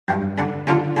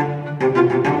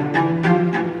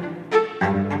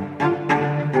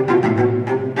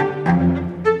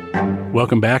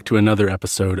Welcome back to another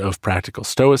episode of Practical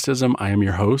Stoicism. I am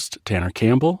your host, Tanner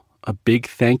Campbell. A big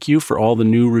thank you for all the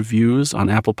new reviews on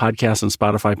Apple Podcasts and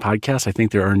Spotify Podcasts. I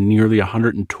think there are nearly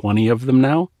 120 of them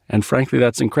now. And frankly,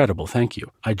 that's incredible. Thank you.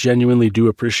 I genuinely do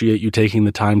appreciate you taking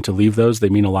the time to leave those. They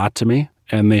mean a lot to me,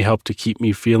 and they help to keep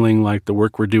me feeling like the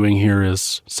work we're doing here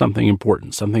is something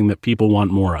important, something that people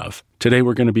want more of. Today,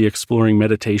 we're going to be exploring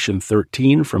Meditation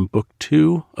 13 from Book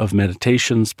 2 of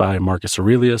Meditations by Marcus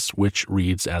Aurelius, which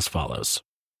reads as follows.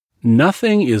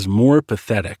 Nothing is more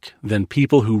pathetic than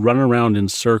people who run around in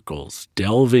circles,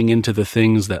 delving into the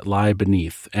things that lie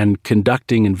beneath and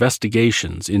conducting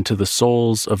investigations into the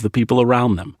souls of the people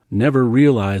around them, never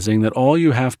realizing that all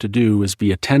you have to do is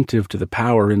be attentive to the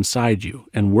power inside you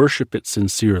and worship it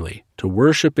sincerely. To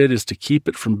worship it is to keep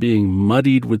it from being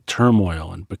muddied with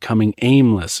turmoil and becoming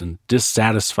aimless and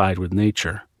dissatisfied with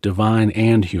nature, divine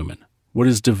and human. What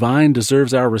is divine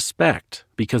deserves our respect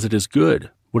because it is good.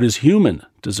 What is human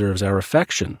deserves our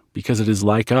affection because it is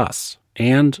like us,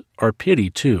 and our pity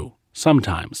too,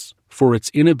 sometimes, for its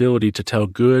inability to tell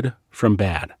good from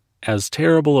bad, as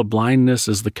terrible a blindness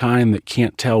as the kind that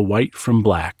can't tell white from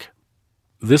black.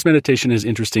 This meditation is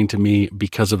interesting to me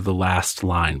because of the last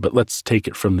line, but let's take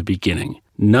it from the beginning.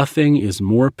 Nothing is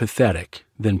more pathetic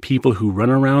than people who run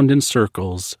around in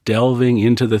circles, delving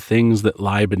into the things that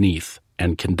lie beneath,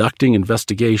 and conducting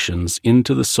investigations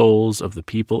into the souls of the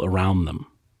people around them.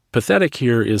 Pathetic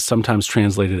here is sometimes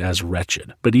translated as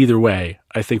wretched, but either way,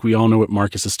 I think we all know what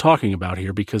Marcus is talking about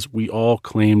here because we all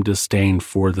claim disdain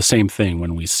for the same thing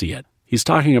when we see it. He's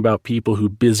talking about people who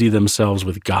busy themselves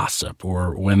with gossip,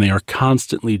 or when they are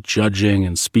constantly judging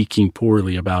and speaking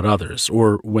poorly about others,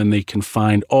 or when they can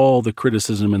find all the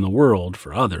criticism in the world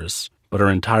for others, but are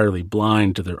entirely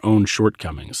blind to their own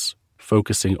shortcomings,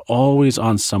 focusing always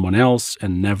on someone else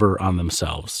and never on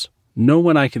themselves. No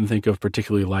one I can think of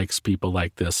particularly likes people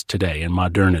like this today in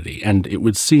modernity, and it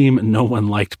would seem no one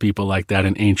liked people like that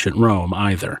in ancient Rome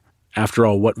either. After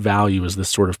all, what value is this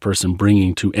sort of person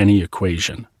bringing to any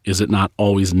equation? Is it not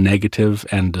always negative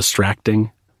and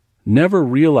distracting? Never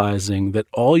realizing that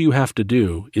all you have to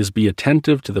do is be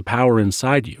attentive to the power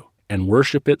inside you and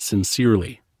worship it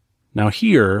sincerely. Now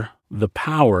here, the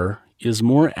power is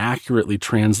more accurately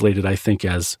translated, I think,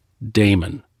 as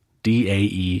daemon,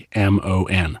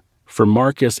 D-A-E-M-O-N. For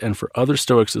Marcus and for other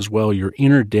Stoics as well, your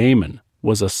inner daemon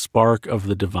was a spark of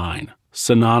the divine,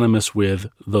 synonymous with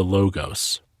the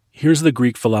logos. Here's the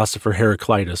Greek philosopher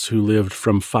Heraclitus, who lived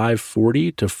from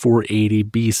 540 to 480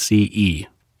 BCE.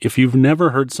 If you've never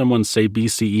heard someone say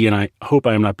BCE, and I hope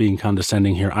I am not being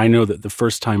condescending here, I know that the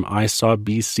first time I saw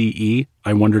BCE,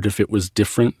 I wondered if it was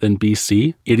different than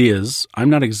BC. It is. I'm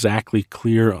not exactly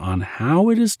clear on how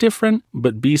it is different,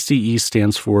 but BCE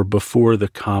stands for before the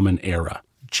common era.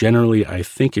 Generally, I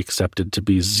think accepted to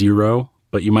be 0,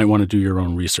 but you might want to do your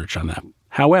own research on that.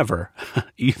 However,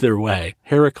 either way,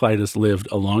 Heraclitus lived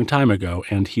a long time ago,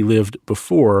 and he lived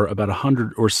before about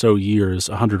 100 or so years,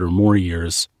 100 or more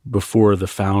years, before the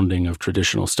founding of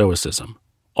traditional Stoicism.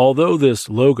 Although this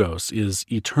logos is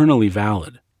eternally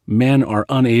valid, men are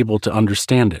unable to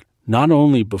understand it, not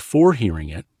only before hearing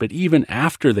it, but even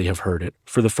after they have heard it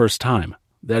for the first time.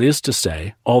 That is to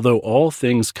say, although all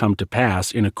things come to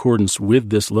pass in accordance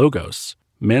with this logos,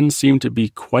 men seem to be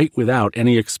quite without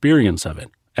any experience of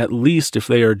it, at least if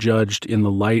they are judged in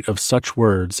the light of such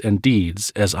words and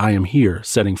deeds as I am here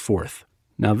setting forth.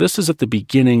 Now, this is at the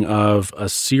beginning of a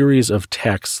series of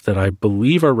texts that I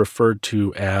believe are referred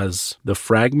to as the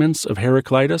fragments of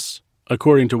Heraclitus.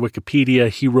 According to Wikipedia,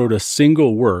 he wrote a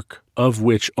single work of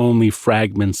which only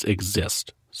fragments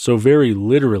exist. So very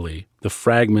literally, the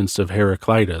fragments of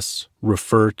Heraclitus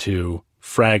refer to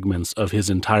fragments of his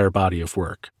entire body of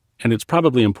work. And it's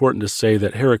probably important to say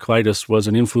that Heraclitus was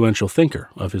an influential thinker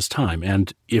of his time,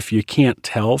 and if you can't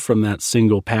tell from that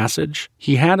single passage,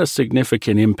 he had a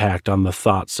significant impact on the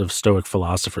thoughts of Stoic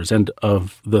philosophers and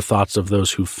of the thoughts of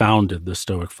those who founded the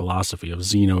Stoic philosophy, of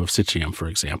Zeno of Citium, for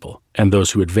example, and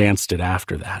those who advanced it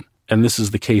after that. And this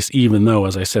is the case even though,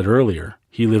 as I said earlier,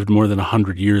 he lived more than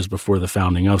 100 years before the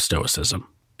founding of Stoicism.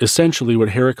 Essentially, what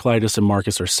Heraclitus and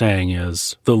Marcus are saying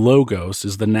is the logos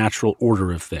is the natural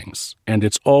order of things, and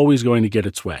it's always going to get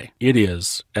its way. It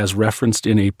is, as referenced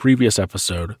in a previous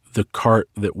episode, the cart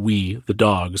that we, the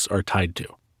dogs, are tied to.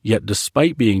 Yet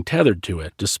despite being tethered to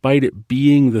it, despite it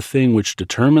being the thing which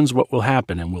determines what will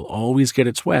happen and will always get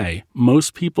its way,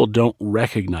 most people don't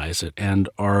recognize it and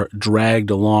are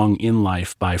dragged along in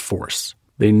life by force.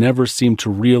 They never seem to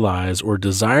realize or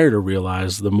desire to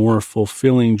realize the more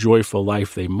fulfilling, joyful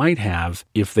life they might have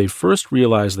if they first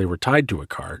realized they were tied to a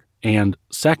cart, And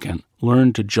second,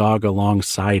 learn to jog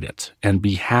alongside it and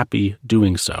be happy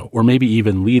doing so, or maybe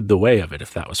even lead the way of it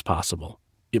if that was possible.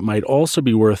 It might also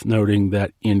be worth noting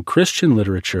that in Christian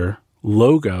literature,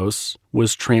 logos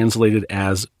was translated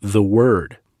as the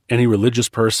word. Any religious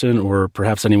person, or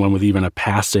perhaps anyone with even a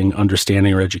passing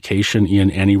understanding or education in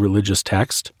any religious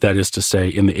text, that is to say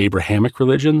in the Abrahamic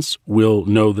religions, will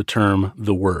know the term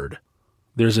the word.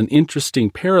 There's an interesting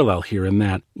parallel here in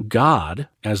that God,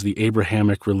 as the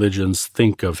Abrahamic religions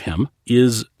think of him,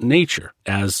 is nature,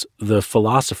 as the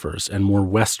philosophers and more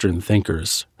Western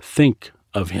thinkers think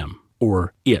of him,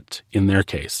 or it in their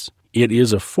case. It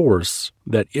is a force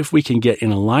that if we can get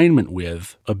in alignment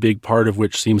with, a big part of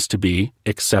which seems to be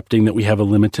accepting that we have a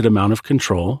limited amount of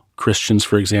control. Christians,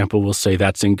 for example, will say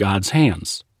that's in God's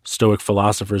hands. Stoic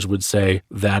philosophers would say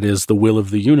that is the will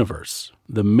of the universe.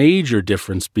 The major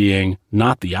difference being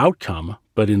not the outcome,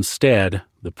 but instead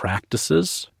the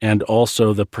practices and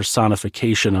also the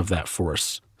personification of that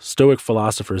force. Stoic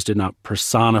philosophers did not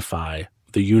personify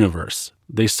the universe.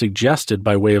 They suggested,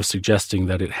 by way of suggesting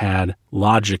that it had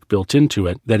logic built into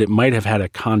it, that it might have had a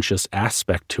conscious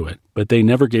aspect to it, but they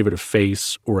never gave it a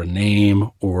face or a name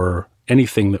or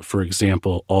anything that, for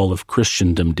example, all of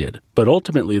Christendom did. But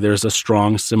ultimately, there's a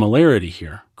strong similarity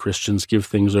here. Christians give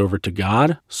things over to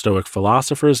God. Stoic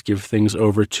philosophers give things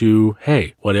over to,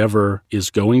 hey, whatever is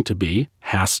going to be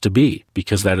has to be,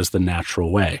 because that is the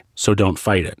natural way. So don't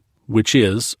fight it. Which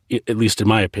is, at least in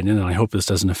my opinion, and I hope this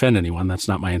doesn't offend anyone, that's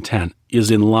not my intent,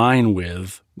 is in line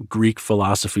with Greek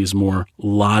philosophy's more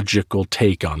logical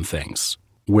take on things.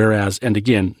 Whereas, and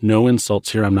again, no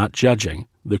insults here, I'm not judging,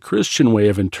 the Christian way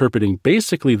of interpreting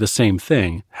basically the same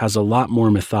thing has a lot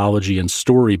more mythology and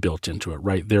story built into it,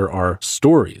 right? There are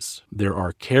stories, there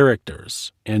are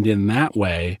characters, and in that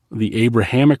way, the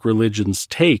Abrahamic religion's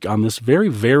take on this very,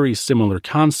 very similar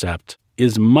concept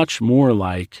is much more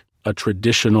like a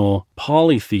traditional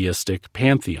polytheistic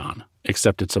pantheon,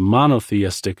 except it's a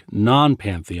monotheistic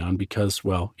non-pantheon because,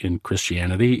 well, in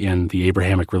Christianity, in the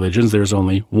Abrahamic religions, there's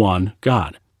only one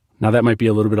God. Now, that might be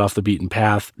a little bit off the beaten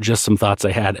path, just some thoughts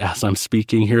I had as I'm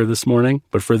speaking here this morning.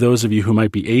 But for those of you who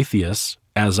might be atheists,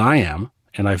 as I am,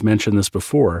 and I've mentioned this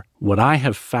before, what I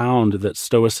have found that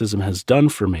Stoicism has done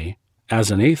for me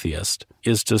as an atheist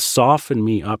is to soften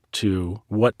me up to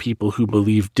what people who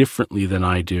believe differently than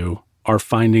I do are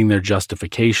finding their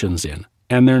justifications in.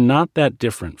 And they're not that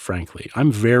different, frankly.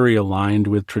 I'm very aligned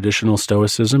with traditional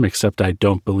Stoicism, except I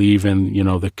don't believe in,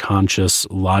 the conscious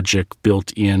logic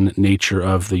built-in nature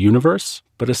of the universe.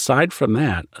 But aside from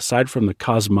that, aside from the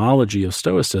cosmology of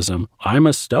Stoicism, I'm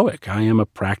a Stoic. I am a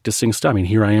practicing Stoic. I mean,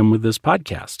 here I am with this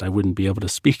podcast. I wouldn't be able to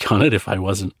speak on it if I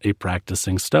wasn't a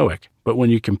practicing Stoic. But when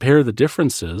you compare the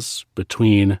differences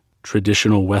between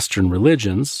traditional Western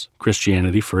religions,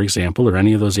 Christianity, for example, or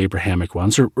any of those Abrahamic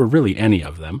ones, or really any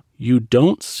of them, you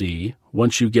don't see,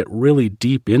 once you get really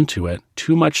deep into it,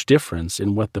 too much difference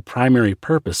in what the primary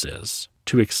purpose is.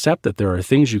 To accept that there are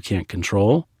things you can't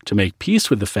control, to make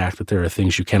peace with the fact that there are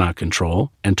things you cannot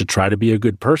control, and to try to be a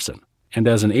good person. And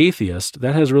as an atheist,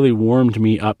 that has really warmed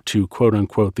me up to,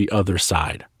 quote-unquote, the other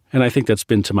side. And I think that's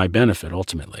been to my benefit,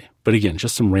 ultimately. But again,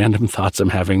 just some random thoughts I'm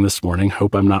having this morning.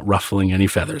 Hope I'm not ruffling any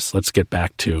feathers. Let's get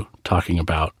back to talking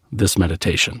about this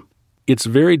meditation. It's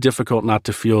very difficult not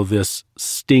to feel this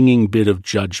stinging bit of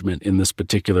judgment in this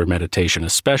particular meditation,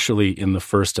 especially in the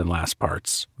first and last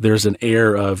parts. There's an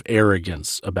air of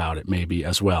arrogance about it maybe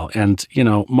as well. And,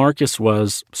 Marcus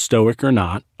was, Stoic or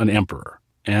not, an emperor.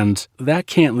 And that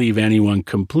can't leave anyone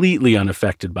completely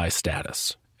unaffected by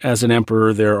status. As an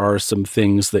emperor, there are some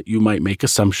things that you might make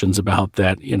assumptions about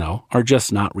that, are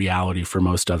just not reality for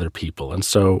most other people. And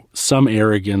so some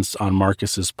arrogance on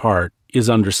Marcus's part is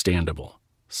understandable.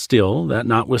 Still, that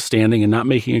notwithstanding and not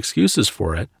making excuses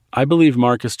for it, I believe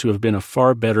Marcus to have been a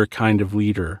far better kind of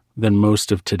leader than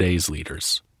most of today's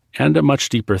leaders, and a much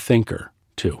deeper thinker,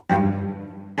 too.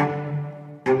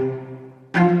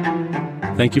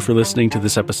 Thank you for listening to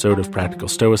this episode of Practical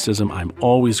Stoicism. I'm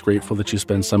always grateful that you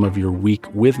spend some of your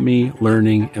week with me,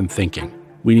 learning and thinking.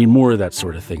 We need more of that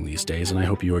sort of thing these days, and I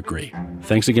hope you agree.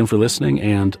 Thanks again for listening,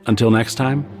 and until next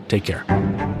time, take care.